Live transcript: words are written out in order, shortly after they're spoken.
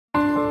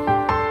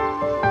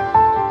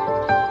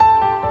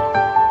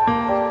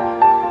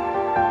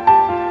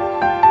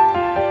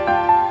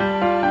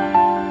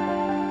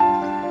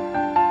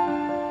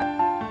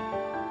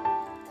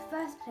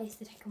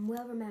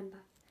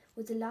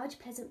large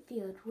pleasant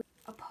field with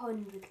a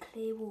pond with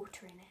clear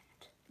water in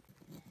it.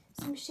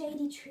 Some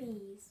shady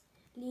trees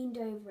leaned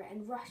over it,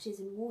 and rushes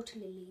and water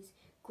lilies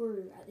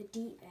grew at the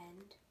deep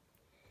end.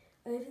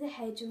 Over the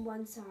hedge on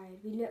one side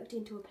we looked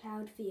into a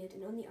ploughed field,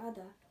 and on the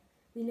other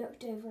we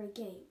looked over a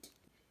gate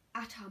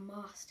at our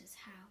master's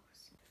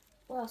house.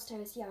 Whilst I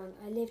was young,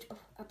 I lived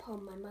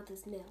upon my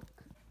mother's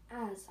milk,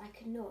 as I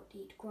could not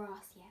eat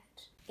grass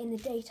yet. In the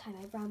daytime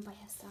I ran by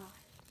her side,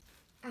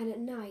 and at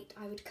night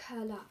I would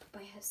curl up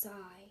by her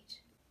side.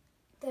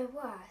 There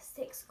were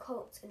 6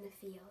 colts in the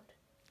field,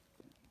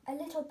 a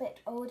little bit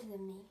older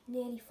than me,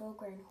 nearly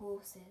full-grown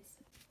horses.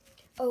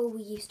 Oh,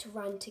 we used to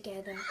run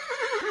together,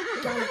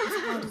 gallop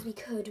as hard as we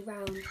could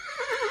round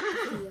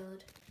the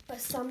field.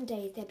 But some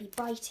days there'd be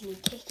biting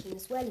and kicking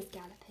as well as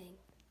galloping.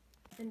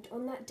 And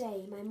on that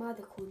day my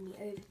mother called me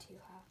over to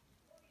her.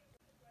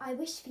 I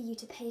wish for you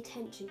to pay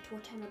attention to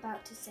what I'm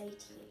about to say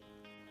to you.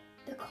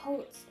 The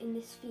colts in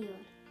this field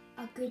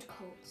are good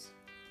colts.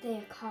 They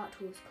are cart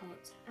horse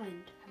colts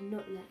and have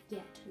not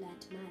yet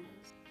learnt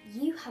manners.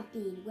 You have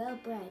been well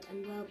bred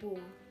and well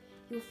born.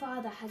 Your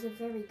father has a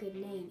very good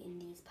name in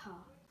these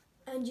parts.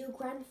 And your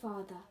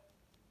grandfather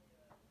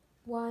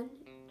won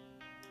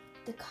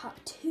the cup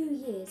 2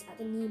 years at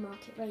the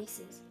Newmarket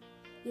races.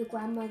 Your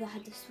grandmother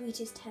had the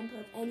sweetest temper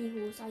of any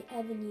horse I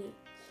ever knew,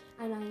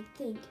 and I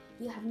think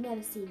you have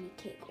never seen me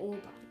kick or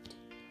bite.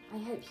 I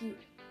hope you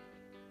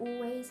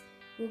always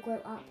will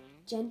grow up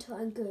gentle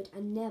and good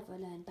and never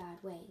learn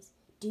bad ways.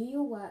 Do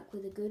your work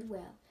with a good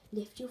will,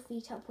 lift your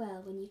feet up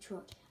well when you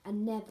trot,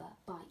 and never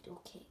bite or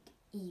kick,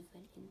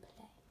 even in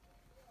play.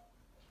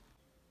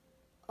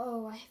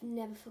 Oh, I have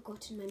never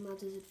forgotten my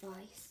mother's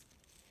advice,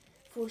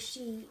 for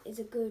she is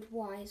a good,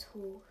 wise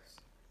horse.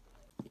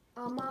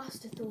 Our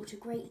master thought a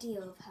great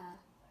deal of her.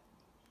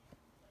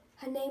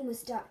 Her name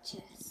was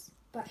Duchess,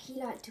 but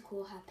he liked to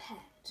call her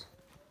Pet.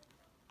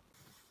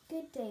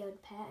 Good day,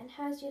 old Pet, and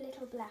how's your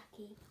little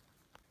Blackie?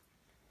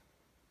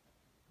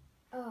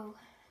 Oh,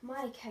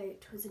 my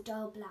coat was a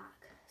dull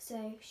black,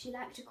 so she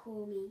liked to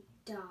call me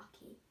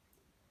Darky.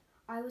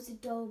 I was a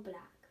dull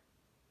black,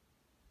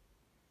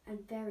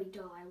 and very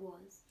dull I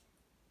was.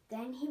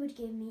 Then he would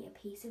give me a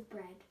piece of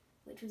bread,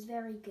 which was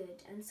very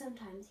good, and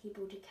sometimes he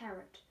brought a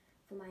carrot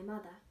for my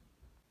mother.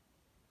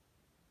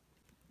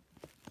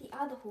 The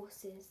other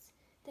horses,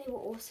 they were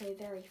also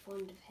very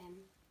fond of him,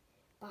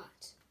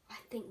 but I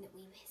think that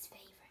we were his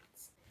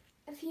favourites.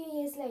 A few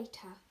years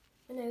later,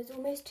 when I was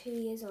almost 2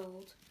 years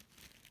old,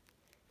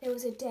 there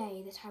was a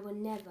day that I will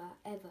never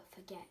ever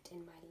forget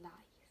in my life.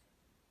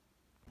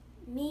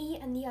 Me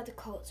and the other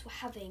colts were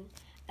having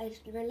a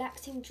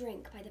relaxing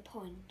drink by the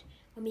pond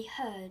when we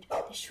heard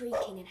the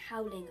shrieking and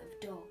howling of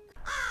dogs.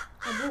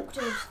 I walked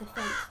over to the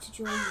fence to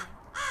join them.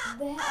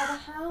 Where are the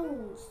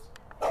hounds?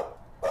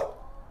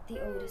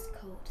 The oldest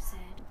colt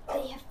said.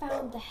 They have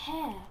found the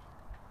hare.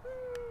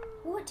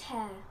 What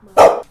hare,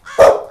 Mother?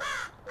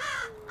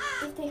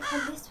 If they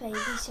come this way, we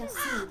shall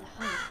see the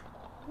hunt.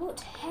 What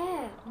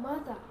hare,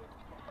 Mother?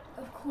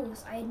 Of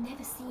course, I had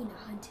never seen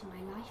a hunt in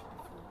my life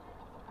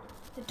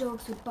before. The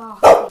dogs would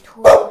bark as they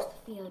tore across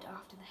the field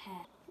after the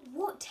hare.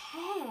 What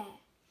hare?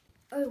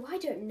 Oh, I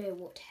don't know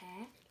what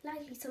hare.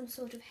 Likely some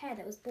sort of hare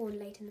that was born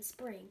late in the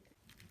spring.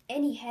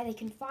 Any hare they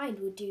can find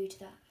will do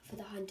for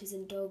the hunters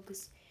and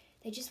dogs.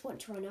 They just want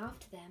to run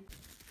after them.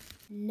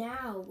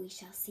 Now we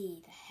shall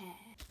see the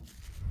hare.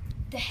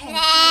 The hare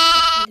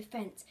tried to get through the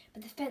fence,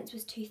 but the fence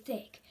was too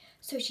thick,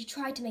 so she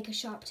tried to make a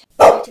sharp turn,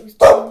 but it was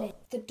too late.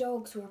 The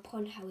dogs were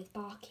upon her with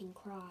barking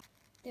cries.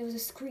 There was a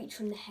screech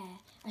from the hare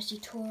as she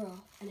tore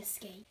off and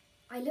escaped.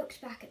 I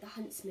looked back at the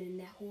huntsmen and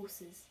their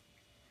horses,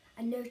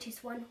 and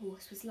noticed one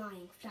horse was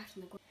lying flat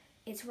on the ground,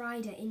 its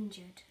rider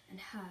injured and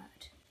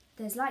hurt.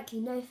 There's likely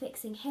no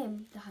fixing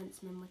him, the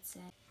huntsman would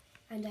say.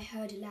 And I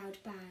heard a loud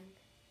bang,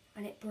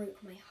 and it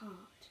broke my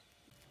heart.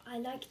 I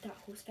liked that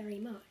horse very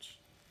much.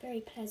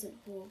 Very pleasant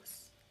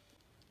horse.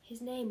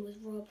 His name was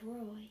Rob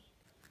Roy.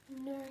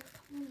 No,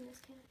 come on, let's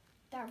go.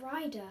 That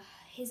rider,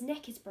 his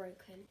neck is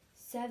broken.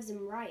 Serves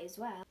him right as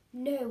well.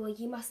 No, well,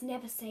 you must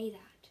never say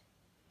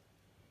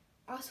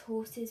that. Us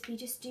horses, we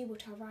just do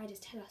what our riders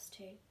tell us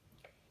to.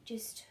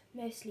 Just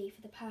mostly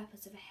for the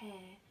purpose of a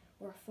hare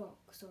or a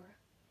fox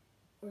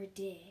or a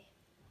deer.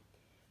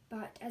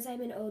 But as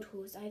I'm an old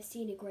horse, I've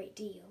seen a great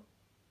deal.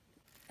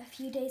 A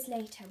few days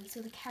later, we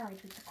saw the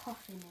carriage with the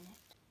coffin in it.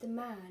 The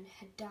man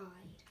had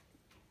died.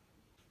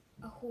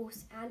 A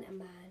horse and a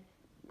man,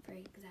 very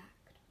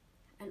exact.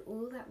 And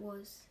all that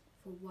was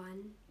for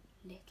one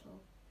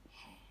little